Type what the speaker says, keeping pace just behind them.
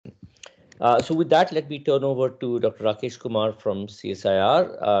So with that, let me turn over to Dr. Rakesh Kumar from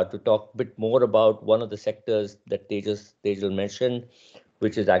CSIR to talk a bit more about one of the sectors that Tejal mentioned,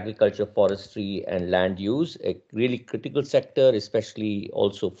 which is agriculture, forestry, and land use, a really critical sector, especially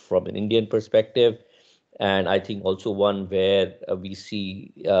also from an Indian perspective. And I think also one where we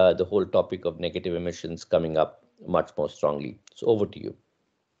see the whole topic of negative emissions coming up much more strongly. So over to you.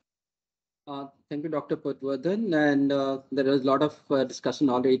 Thank you, Dr. Patwardhan. And there is a lot of discussion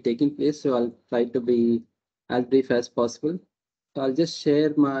already taking place, so I'll try to be as brief as possible. So I'll just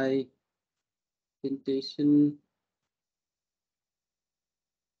share my presentation.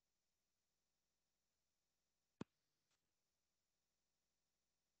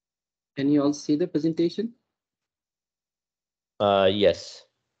 Can you all see the presentation? Yes.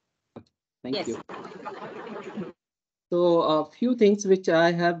 Thank you. So a few things which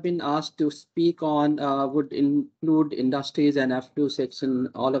I have been asked to speak on would include industries and F2 section,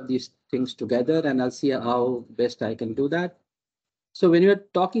 all of these things together, and I'll see how best I can do that. So when you're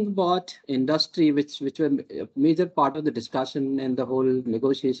talking about industry, which were a major part of the discussion and the whole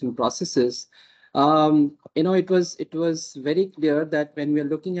negotiation processes, it was very clear that when we are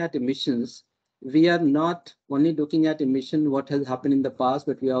looking at emissions, we are not only looking at emission, what has happened in the past,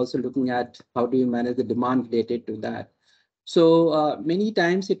 but we are also looking at how do you manage the demand related to that. So many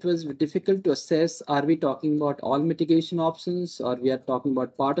times it was difficult to assess, are we talking about all mitigation options or we are talking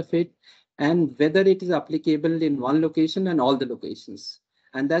about part of it, and whether it is applicable in one location and all the locations.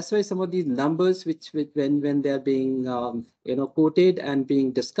 And that's why some of these numbers, which when they're being quoted and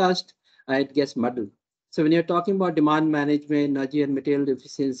being discussed, it gets muddled. So when you're talking about demand management, energy and material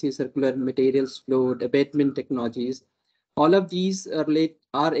efficiency, circular materials flow, abatement technologies, all of these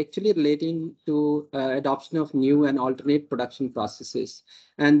are actually relating to adoption of new and alternate production processes.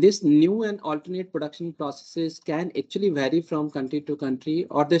 And this new and alternate production processes can actually vary from country to country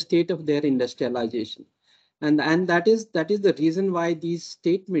or the state of their industrialization. And that is the reason why these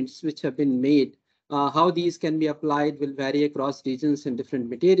statements which have been made, how these can be applied will vary across regions and different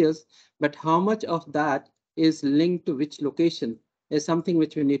materials. But how much of that is linked to which location is something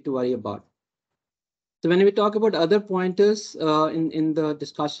which we need to worry about. So when we talk about other pointers in the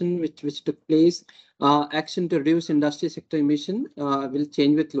discussion which took place, action to reduce industry sector emission will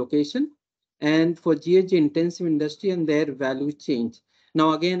change with location, and for GHG intensive industry and their value change.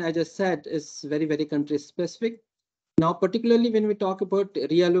 Now again, I just said, it's very, very country specific. Now, particularly when we talk about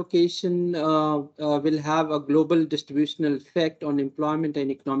reallocation, will have a global distributional effect on employment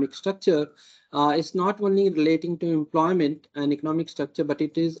and economic structure. It's not only relating to employment and economic structure, but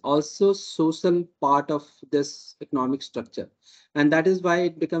it is also social part of this economic structure. And that is why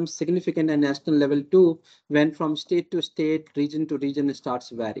it becomes significant at national level too, when from state to state, region to region, it starts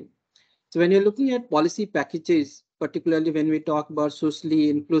varying. So when you're looking at policy packages, particularly when we talk about socially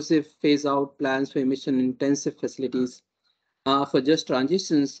inclusive phase out plans for emission intensive facilities for just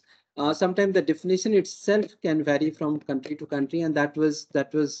transitions, sometimes the definition itself can vary from country to country, and that was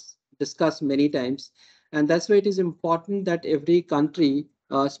discussed many times. And that's why it is important that every country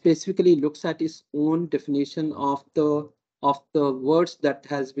specifically looks at its own definition of the words that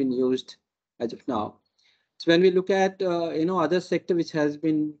has been used as of now. So when we look at other sector which has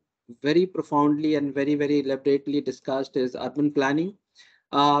been very profoundly and very, very elaborately discussed is urban planning.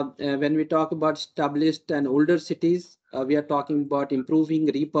 When we talk about established and older cities, we are talking about improving,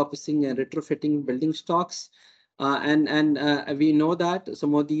 repurposing, and retrofitting building stocks. And we know that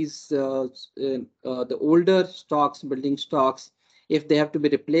some of these the older stocks, building stocks, if they have to be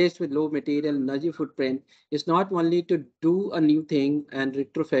replaced with low material energy footprint, it's not only to do a new thing and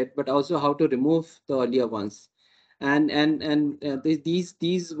retrofit, but also how to remove the earlier ones. And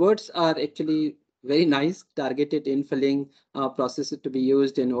these words are actually very nice, targeted infilling processes to be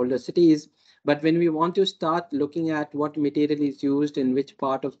used in older cities. But when we want to start looking at what material is used in which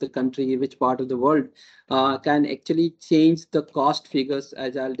part of the country, which part of the world, can actually change the cost figures,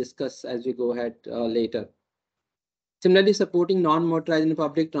 as I'll discuss as we go ahead later. Similarly, supporting non-motorized and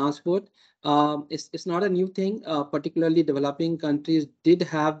public transport is not a new thing. Particularly, developing countries did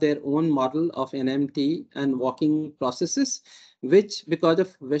have their own model of NMT and walking processes, which, because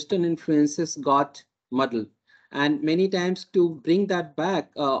of Western influences, got muddled. And many times, to bring that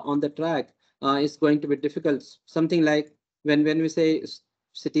back on the track is going to be difficult. Something like when we say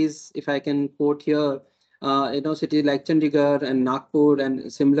cities, if I can quote here, cities like Chandigarh and Nagpur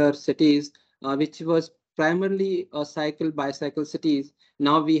and similar cities, which was primarily bicycle cities.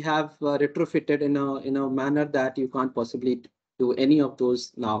 Now we have retrofitted in a manner that you can't possibly do any of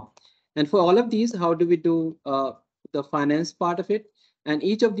those now. And for all of these, how do we do the finance part of it? And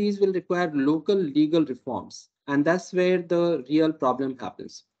each of these will require local legal reforms. And that's where the real problem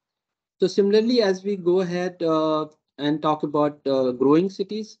happens. So similarly, as we go ahead and talk about growing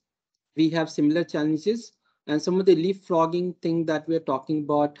cities, we have similar challenges. And some of the leapfrogging thing that we're talking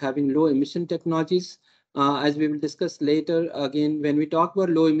about, having low emission technologies, as we will discuss later, again, when we talk about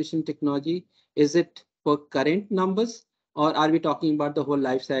low emission technology, is it for current numbers or are we talking about the whole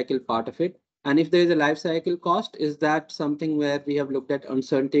life cycle part of it? And if there is a life cycle cost, is that something where we have looked at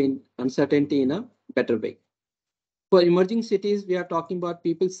uncertainty in a better way? For emerging cities, we are talking about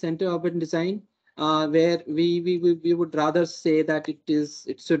people-centered urban design, where we would rather say that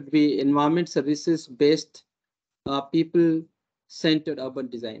it should be environment services based, people-centered urban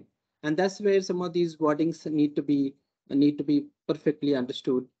design, and that's where some of these wordings need to be perfectly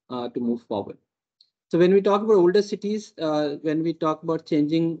understood to move forward. So when we talk about older cities, when we talk about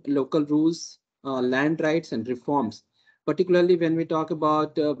changing local rules, land rights, and reforms, particularly when we talk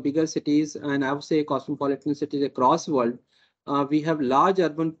about bigger cities, and I would say cosmopolitan cities across the world, we have large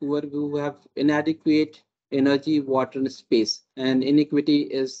urban poor who have inadequate energy, water, and space, and inequity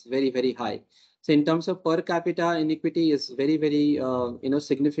is very, very high. So in terms of per capita, inequity is very, very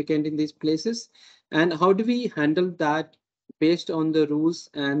significant in these places. And how do we handle that based on the rules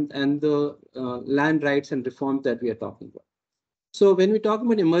and the land rights and reforms that we are talking about? So when we talk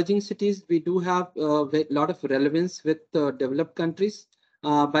about emerging cities, we do have a lot of relevance with developed countries,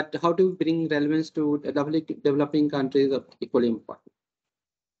 but how to bring relevance to developing countries are equally important.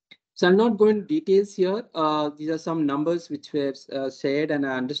 So I'll not go into details here. These are some numbers which were shared, and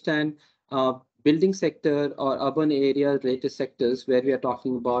I understand building sector or urban area related sectors where we are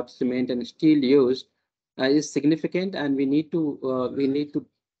talking about cement and steel use is significant, and we need to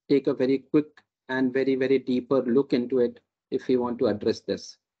take a very quick and very, very deeper look into it if we want to address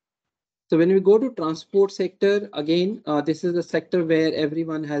this. So when we go to transport sector, again, this is a sector where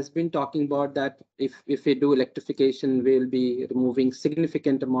everyone has been talking about that if we do electrification, we'll be removing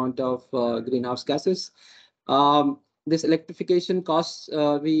significant amount of greenhouse gases. This electrification costs,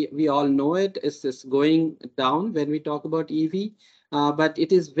 we all know it, is going down when we talk about EV, but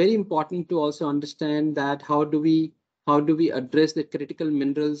it is very important to also understand that how do we address the critical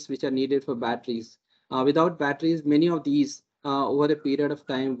minerals which are needed for batteries. Without batteries, many of these over a period of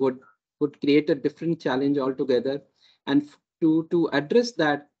time would create a different challenge altogether. And to address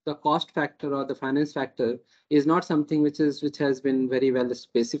that, the cost factor or the finance factor is not something which has been very well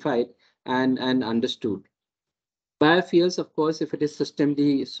specified and understood. Biofuels, of course, if it is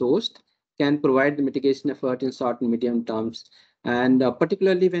systemically sourced, can provide the mitigation effort in short and medium terms. And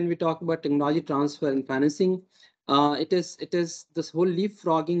particularly when we talk about technology transfer and financing, it is this whole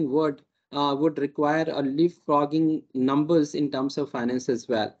leapfrogging word would require a leapfrogging numbers in terms of finance as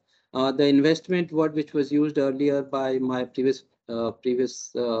well. The investment word, which was used earlier by my previous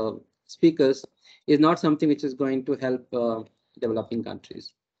speakers, is not something which is going to help developing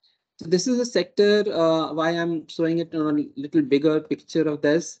countries. So this is a sector, why I'm showing it on a little bigger picture of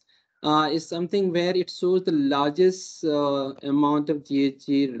this, is something where it shows the largest amount of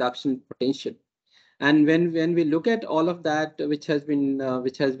GHG reduction potential. And when we look at all of that, which has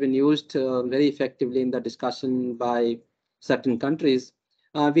been used very effectively in the discussion by certain countries,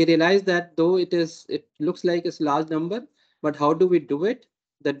 we realize that though it looks like it's a large number, but how do we do it?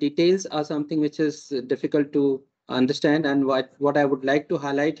 The details are something which is difficult to understand. And what I would like to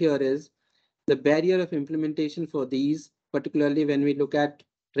highlight here is the barrier of implementation for these, particularly when we look at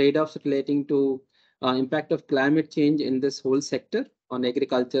trade-offs relating to impact of climate change in this whole sector on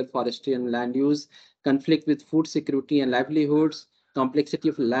agriculture, forestry, and land use, conflict with food security and livelihoods, complexity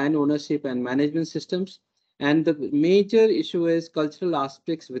of land ownership and management systems. And the major issue is cultural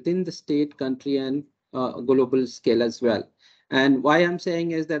aspects within the state, country, and global scale as well. And why I'm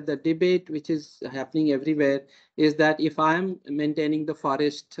saying is that the debate which is happening everywhere is that if I'm maintaining the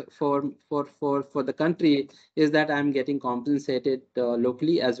forest for the country, is that I'm getting compensated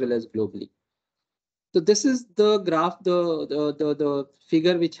locally as well as globally. So this is the graph, the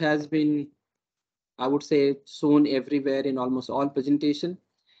figure which has been, I would say, shown everywhere in almost all presentation.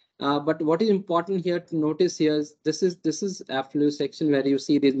 But what is important here to notice here is this is absolute section where you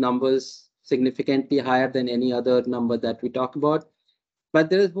see these numbers significantly higher than any other number that we talk about. But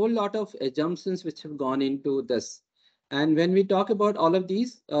there is a whole lot of assumptions which have gone into this. And when we talk about all of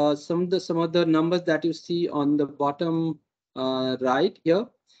these, some of the numbers that you see on the bottom right here,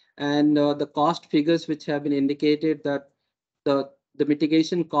 and the cost figures which have been indicated that the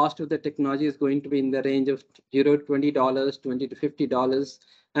mitigation cost of the technology is going to be in the range of $0 to $20, $20 to $50,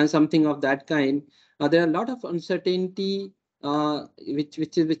 and something of that kind. There are a lot of uncertainty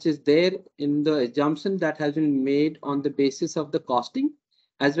which is there in the assumption that has been made on the basis of the costing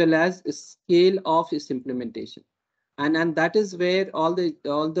as well as scale of its implementation. And that is where all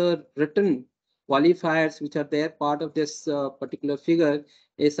the written qualifiers which are there part of this particular figure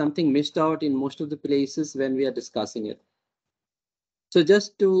is something missed out in most of the places when we are discussing it. So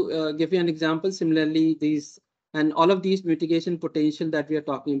just to give you an example, similarly, these and all of these mitigation potential that we are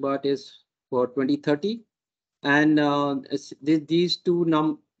talking about is for 2030. And these two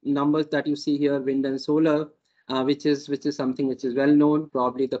numbers that you see here, wind and solar, which is something which is well known.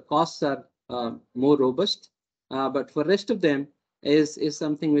 Probably the costs are more robust, but for rest of them is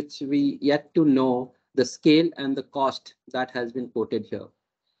something which we yet to know the scale and the cost that has been quoted here.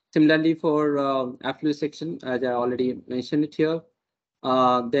 Similarly, for affluent section, as I already mentioned it here,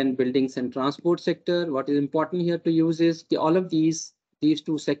 then buildings and transport sector. What is important here to use is all of these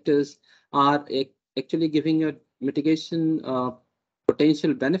two sectors are actually giving a mitigation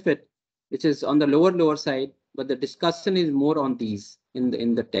potential benefit, which is on the lower side, but the discussion is more on these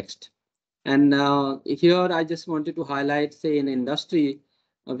in the text. And here I just wanted to highlight, say, in industry,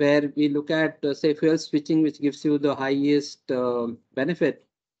 where we look at, say, fuel switching, which gives you the highest benefit,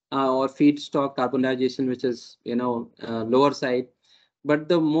 or feedstock carbonization, which is lower side. But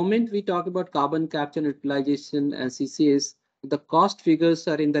the moment we talk about carbon capture and utilization and CCS, the cost figures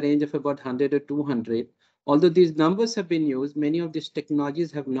are in the range of about 100 or 200. Although these numbers have been used, many of these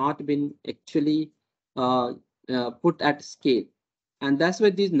technologies have not been actually put at scale. And that's why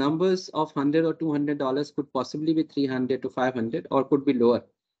these numbers of 100 or $200 could possibly be 300 to 500 or could be lower,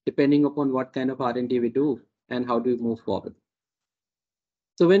 depending upon what kind of R&D we do and how do we move forward.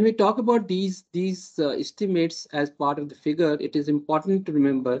 So when we talk about these estimates as part of the figure, it is important to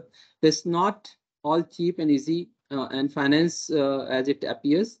remember it's not all cheap and easy and finance as it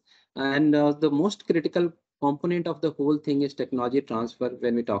appears. And the most critical component of the whole thing is technology transfer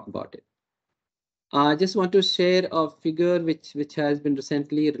when we talk about it. I just want to share a figure which has been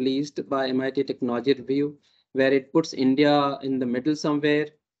recently released by MIT Technology Review, where it puts India in the middle somewhere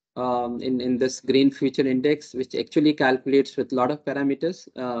in this Green Future Index, which actually calculates with a lot of parameters.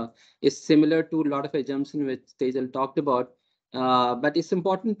 Is similar to a lot of assumptions which Tejal talked about. But it's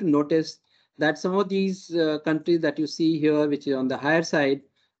important to notice that some of these countries that you see here, which is on the higher side,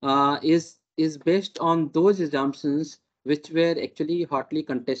 is based on those assumptions which were actually hotly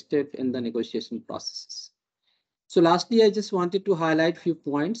contested in the negotiation processes. So lastly, I just wanted to highlight a few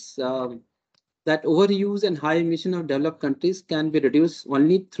points that overuse and high emission of developed countries can be reduced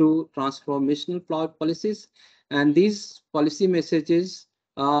only through transformational policies. And these policy messages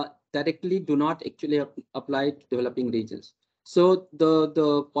directly do not actually apply to developing regions. So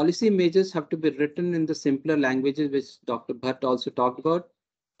the policy measures have to be written in the simpler languages, which Dr. Bhatt also talked about,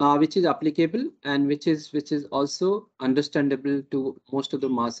 which is applicable and which is also understandable to most of the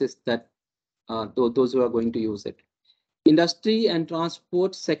masses that those who are going to use it. Industry and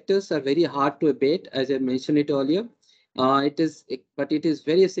transport sectors are very hard to abate, as I mentioned it earlier. But it is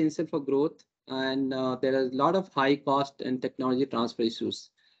very essential for growth, and there are a lot of high cost and technology transfer issues.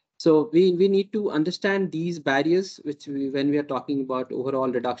 So we need to understand these barriers, when we are talking about overall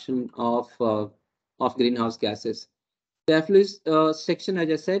reduction of greenhouse gases. The affluent section,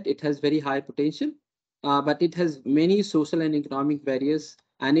 as I said, it has very high potential, but it has many social and economic barriers,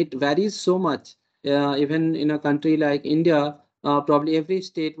 and it varies so much. Even in a country like India, probably every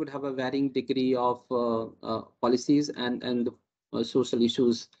state would have a varying degree of policies and social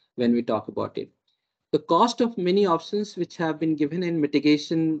issues when we talk about it. The cost of many options which have been given in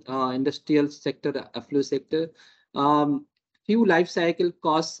mitigation, industrial sector, affluent sector, few life cycle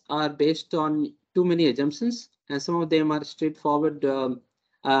costs are based on too many assumptions, and some of them are straightforward,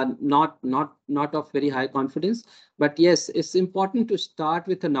 not of very high confidence. But yes, it's important to start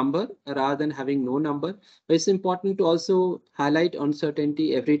with a number rather than having no number. But it's important to also highlight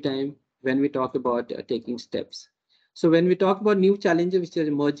uncertainty every time when we talk about taking steps. So when we talk about new challenges which are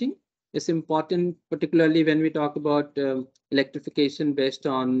emerging, it's important, particularly when we talk about electrification based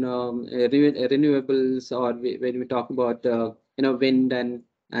on renewables, or when we talk about wind and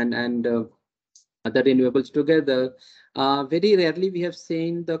other renewables together. Very rarely we have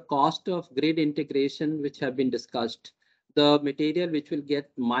seen the cost of grid integration, which have been discussed. The material which will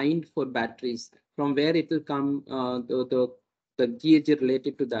get mined for batteries, from where it will come, the gauge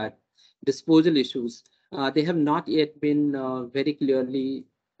related to that, disposal issues. They have not yet been very clearly,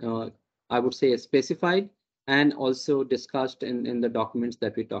 I would say, specified and also discussed in the documents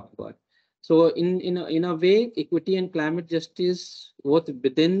that we talk about. So in a way, equity and climate justice, both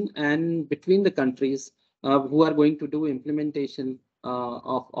within and between the countries who are going to do implementation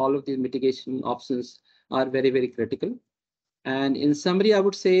of all of these mitigation options, are very, very critical. And in summary, I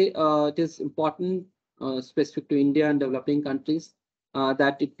would say it is important, specific to India and developing countries,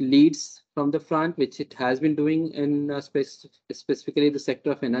 that it leads from the front, which it has been doing in specifically the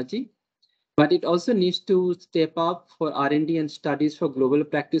sector of energy. But it also needs to step up for R&D and studies for global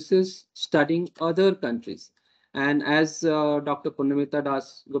practices, studying other countries. And as Dr. Punamita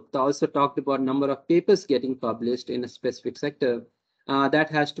Das Gupta also talked about number of papers getting published in a specific sector, that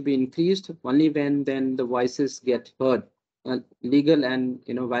has to be increased only when then the voices get heard, legal and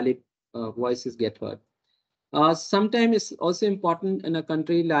valid voices get heard. Sometimes it's also important in a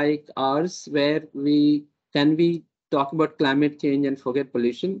country like ours where we talk about climate change and forget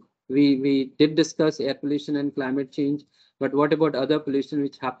pollution. We did discuss air pollution and climate change, but what about other pollution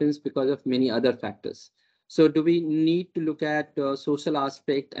which happens because of many other factors? So do we need to look at social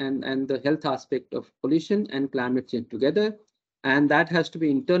aspect and the health aspect of pollution and climate change together? And that has to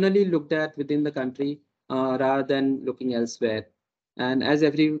be internally looked at within the country rather than looking elsewhere. And as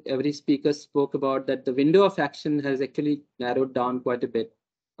every speaker spoke about that, the window of action has actually narrowed down quite a bit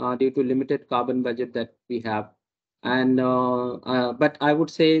due to limited carbon budget that we have. And but I would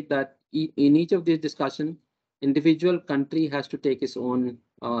say that in each of these discussion, individual country has to take its own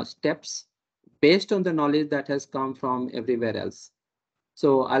steps based on the knowledge that has come from everywhere else.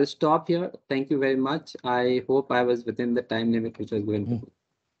 So I'll stop here. Thank you very much. I hope I was within the time limit which was going to be.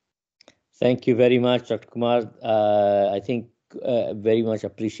 Thank you very much, Dr. Kumar. I think very much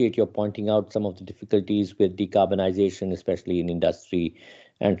appreciate your pointing out some of the difficulties with decarbonization, especially in industry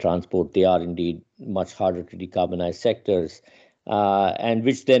and transport. They are indeed much harder to decarbonize sectors. And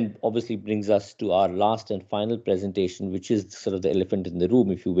which then obviously brings us to our last and final presentation, which is sort of the elephant in the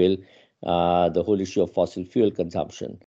room, if you will, the whole issue of fossil fuel consumption.